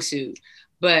strong suit.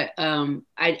 But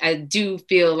I do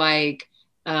feel like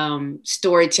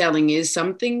storytelling is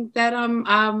something that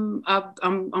I'm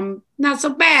not so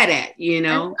bad at, you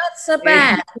know.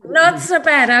 Not so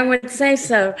bad. I would say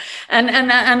so.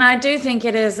 And I do think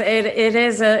it is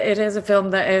a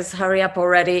film that is hurry up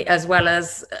already as well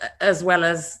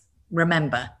as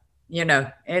remember. You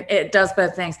know, it does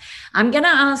both things. I'm going to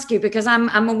ask you, because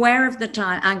I'm aware of the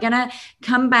time, I'm going to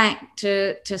come back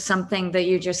to something that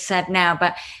you just said now,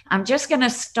 but I'm just going to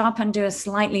stop and do a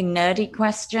slightly nerdy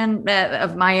question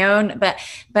of my own, but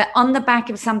on the back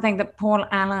of something that Paul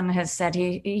Allen has said.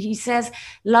 He says,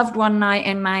 loved One Night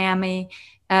in Miami.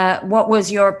 What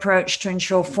was your approach to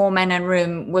ensure Four Men and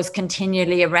Room was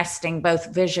continually arresting,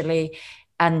 both visually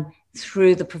and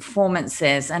through the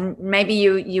performances? And maybe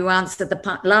you answered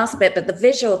the last bit, but the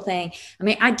visual thing, I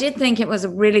mean, I did think it was a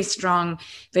really strong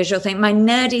visual thing. My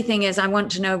nerdy thing is I want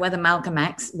to know whether Malcolm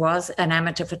X was an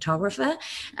amateur photographer,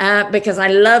 because I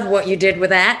love what you did with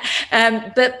that.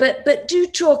 But do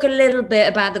talk a little bit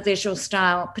about the visual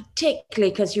style,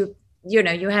 particularly because you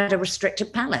had a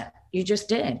restricted palette. You just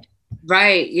did.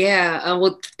 Right. Yeah.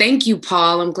 Well, thank you,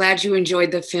 Paul. I'm glad you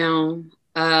enjoyed the film.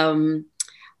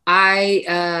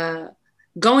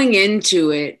 Going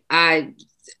into it, I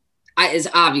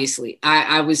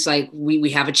was like, we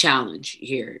have a challenge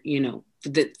here, you know.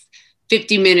 The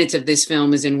 50 minutes of this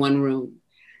film is in one room.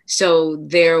 So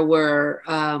there were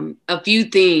a few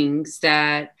things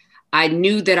that I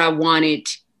knew that I wanted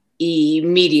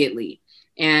immediately.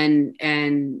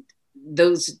 And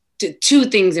those two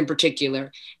things in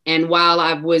particular. And while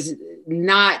I was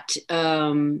not,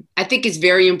 I think it's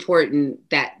very important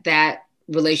that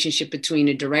relationship between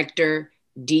a director,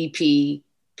 DP,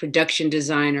 production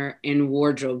designer, and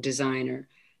wardrobe designer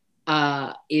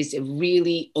is a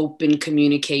really open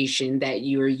communication, that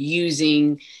you're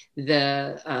using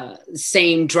the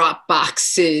same drop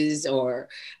boxes or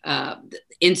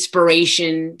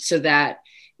inspiration so that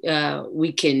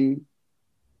we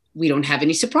don't have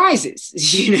any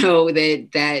surprises, you know,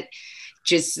 that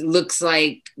just looks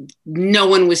like no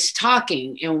one was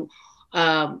talking. And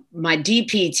my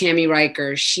DP, Tammy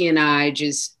Riker, she and I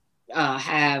just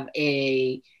have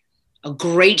a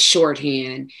great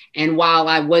shorthand. And while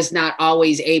I was not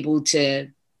always able to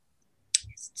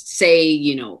say,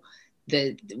 you know,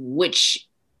 which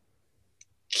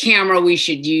camera we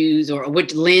should use or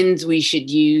which lens we should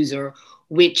use or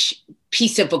which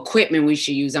piece of equipment we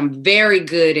should use, I'm very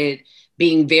good at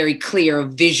being very clear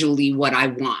visually what I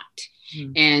want.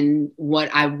 Mm. And what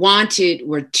I wanted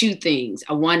were two things.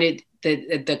 I wanted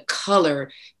the color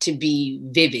to be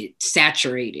vivid,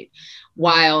 saturated.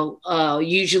 While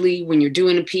usually when you're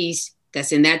doing a piece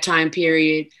that's in that time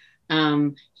period,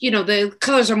 you know, the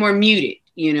colors are more muted,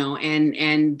 you know,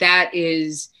 and that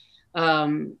is,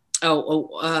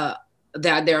 that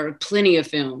there are plenty of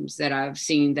films that I've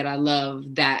seen that I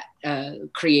love that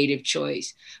creative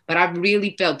choice. But I've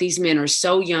really felt these men are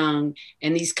so young,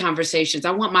 and these conversations,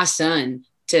 I want my son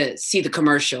to see the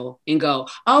commercial and go,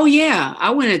 oh yeah, I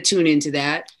want to tune into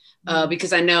that,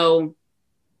 because I know,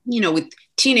 you know, with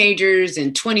teenagers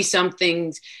and 20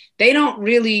 somethings, they don't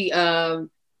really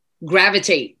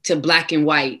gravitate to black and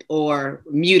white or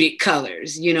muted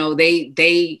colors. You know,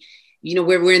 they you know,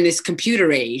 we're in this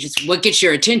computer age. It's what gets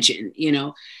your attention, you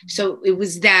know? So it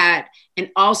was that. And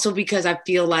also because I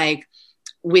feel like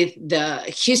with the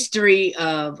history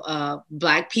of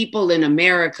Black people in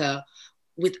America,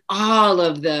 with all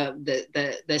of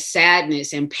the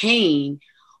sadness and pain,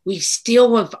 we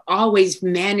still have always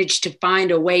managed to find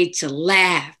a way to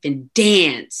laugh and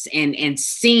dance and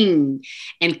sing,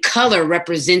 and color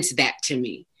represents that to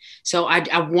me. So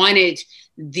I wanted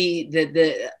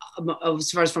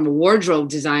as far as from a wardrobe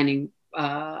designing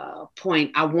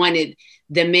point, I wanted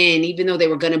the men, even though they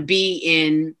were going to be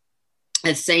in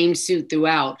a same suit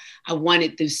throughout. I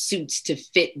wanted the suits to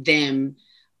fit them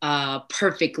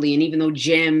perfectly. And even though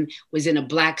Jim was in a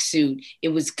black suit, it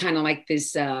was kind of like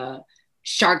this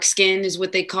shark skin is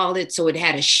what they called it. So it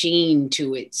had a sheen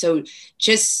to it. So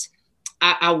just,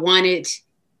 I wanted,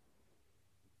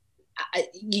 I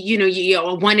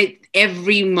wanted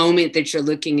every moment that you're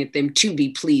looking at them to be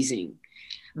pleasing.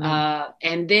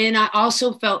 And then I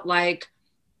also felt like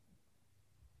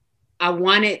I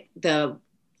wanted the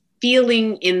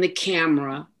feeling in the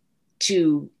camera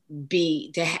to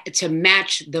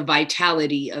match the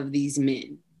vitality of these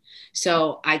men.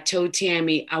 So I told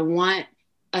Tammy, I want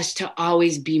us to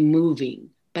always be moving,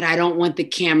 but I don't want the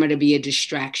camera to be a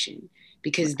distraction,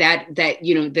 because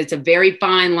that's a very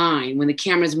fine line when the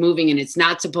camera's moving and it's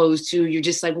not supposed to. You're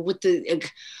just like,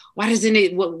 why is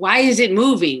it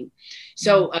moving?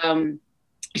 So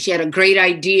she had a great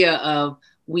idea of,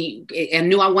 I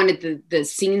knew I wanted the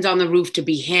scenes on the roof to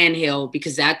be handheld,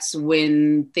 because that's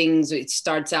when it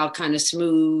starts out kind of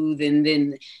smooth. And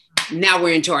then now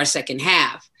we're into our second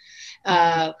half.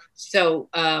 So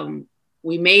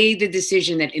we made the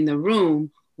decision that in the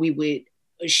room, we would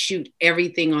shoot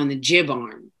everything on the jib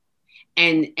arm.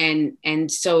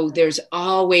 And so there's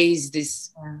always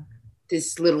this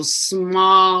little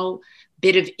small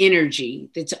bit of energy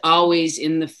that's always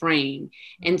in the frame.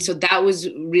 And so that was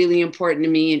really important to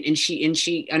me. And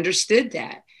she understood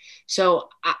that. So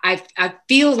I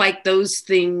feel like those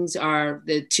things are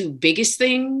the two biggest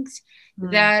things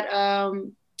that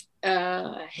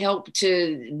help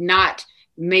to not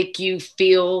make you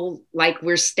feel like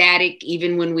we're static,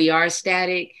 even when we are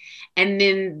static. And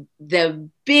then the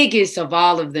biggest of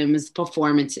all of them is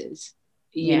performances.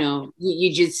 You know,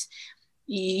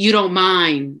 you don't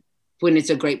mind when it's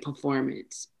a great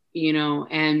performance,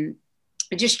 and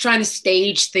just trying to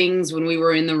stage things when we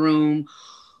were in the room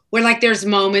where, like, there's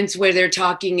moments where they're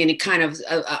talking and it kind of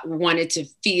wanted to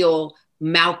feel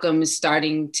Malcolm is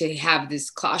starting to have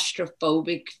this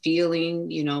claustrophobic feeling.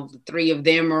 The three of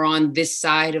them are on this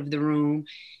side of the room.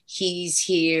 He's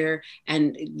here.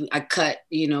 And I cut,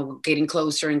 getting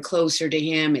closer and closer to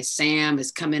him as Sam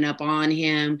is coming up on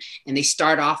him, and they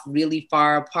start off really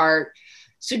far apart.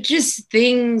 So just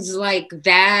things like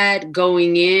that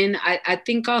going in, I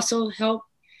think also helped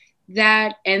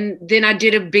that. And then I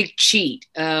did a big cheat.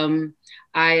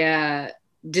 I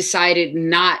decided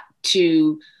not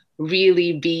to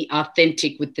really be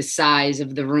authentic with the size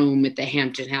of the room at the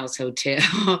Hampton House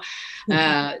Hotel.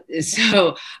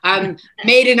 So I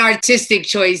made an artistic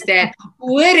choice that,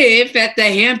 what if at the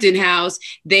Hampton House,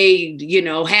 they,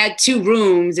 had 2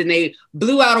 rooms and they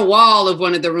blew out a wall of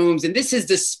one of the rooms. And this is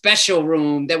the special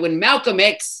room that when Malcolm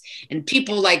X and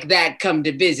people like that come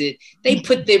to visit, they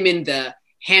put them in the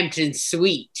Hampton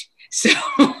suite. So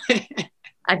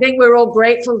I think we're all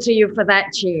grateful to you for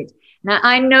that cheat. Now,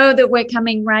 I know that we're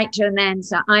coming right to an end,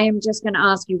 so I am just going to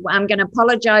ask you, I'm going to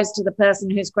apologize to the person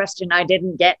whose question I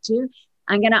didn't get to.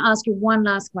 I'm going to ask you one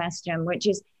last question, which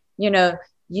is,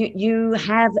 you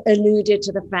have alluded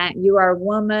to the fact you're a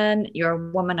woman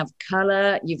of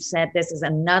color. You've said this is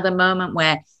another moment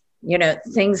where,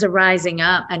 things are rising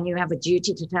up and you have a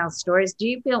duty to tell stories. Do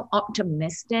you feel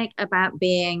optimistic about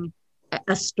being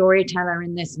a storyteller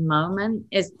in this moment?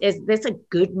 Is this a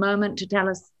good moment to tell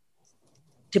us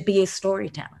to be a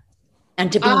storyteller and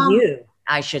to be you,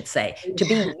 I should say, to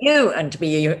be you and to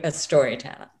be a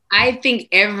storyteller? I think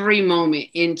every moment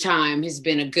in time has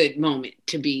been a good moment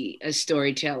to be a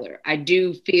storyteller. I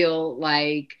do feel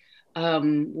like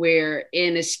we're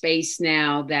in a space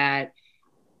now that,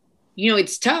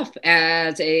 it's tough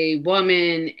as a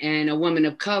woman and a woman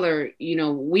of color.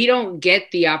 We don't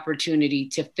get the opportunity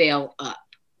to fail up,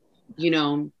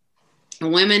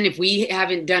 Women, if we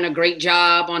haven't done a great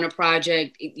job on a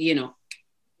project,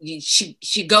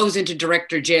 she goes into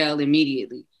director jail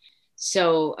immediately.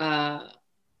 So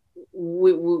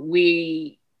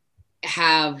we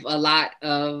have a lot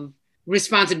of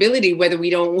responsibility, whether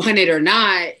we don't want it or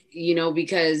not,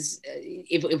 because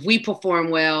if we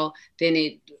perform well, then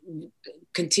it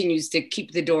continues to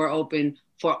keep the door open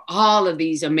for all of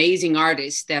these amazing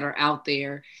artists that are out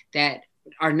there that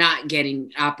are not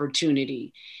getting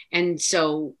opportunity. And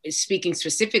so, speaking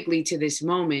specifically to this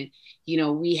moment,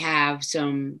 we have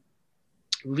some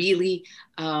really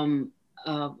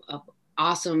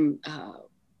awesome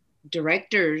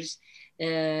directors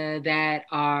that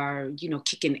are,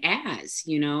 kicking ass.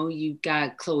 You've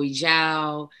got Chloe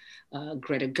Zhao,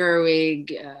 Greta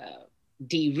Gerwig,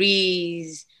 Dee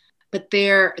Rees, but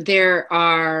there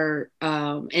are,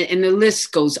 and the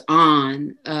list goes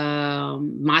on,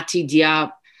 Mati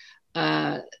Diop,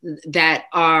 that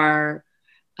are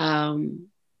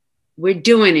we're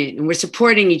doing it, and we're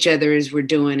supporting each other as we're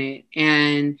doing it.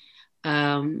 And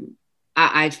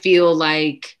I feel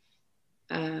like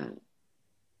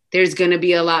there's going to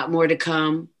be a lot more to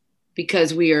come,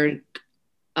 because we are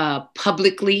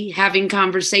publicly having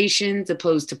conversations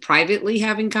opposed to privately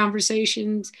having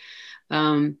conversations.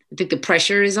 I think the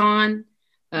pressure is on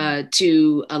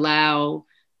to allow,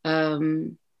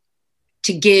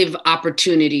 to give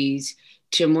opportunities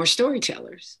to more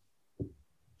storytellers.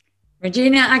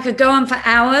 Regina, I could go on for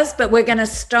hours, but we're going to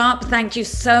stop. Thank you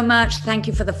so much. Thank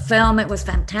you for the film. It was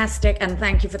fantastic. And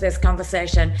thank you for this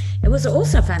conversation. It was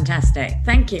also fantastic.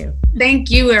 Thank you.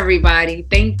 Thank you, everybody.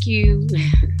 Thank you.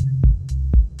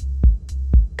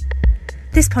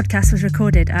 This podcast was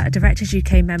recorded at a Directors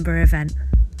UK member event.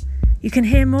 You can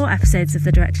hear more episodes of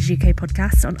the Directors UK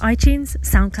podcast on iTunes,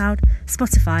 SoundCloud,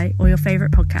 Spotify, or your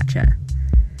favourite podcatcher.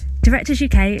 Directors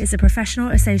UK is a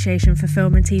professional association for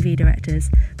film and TV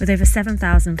directors with over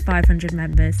 7,500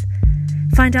 members.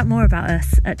 Find out more about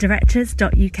us at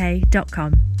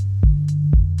directors.uk.com.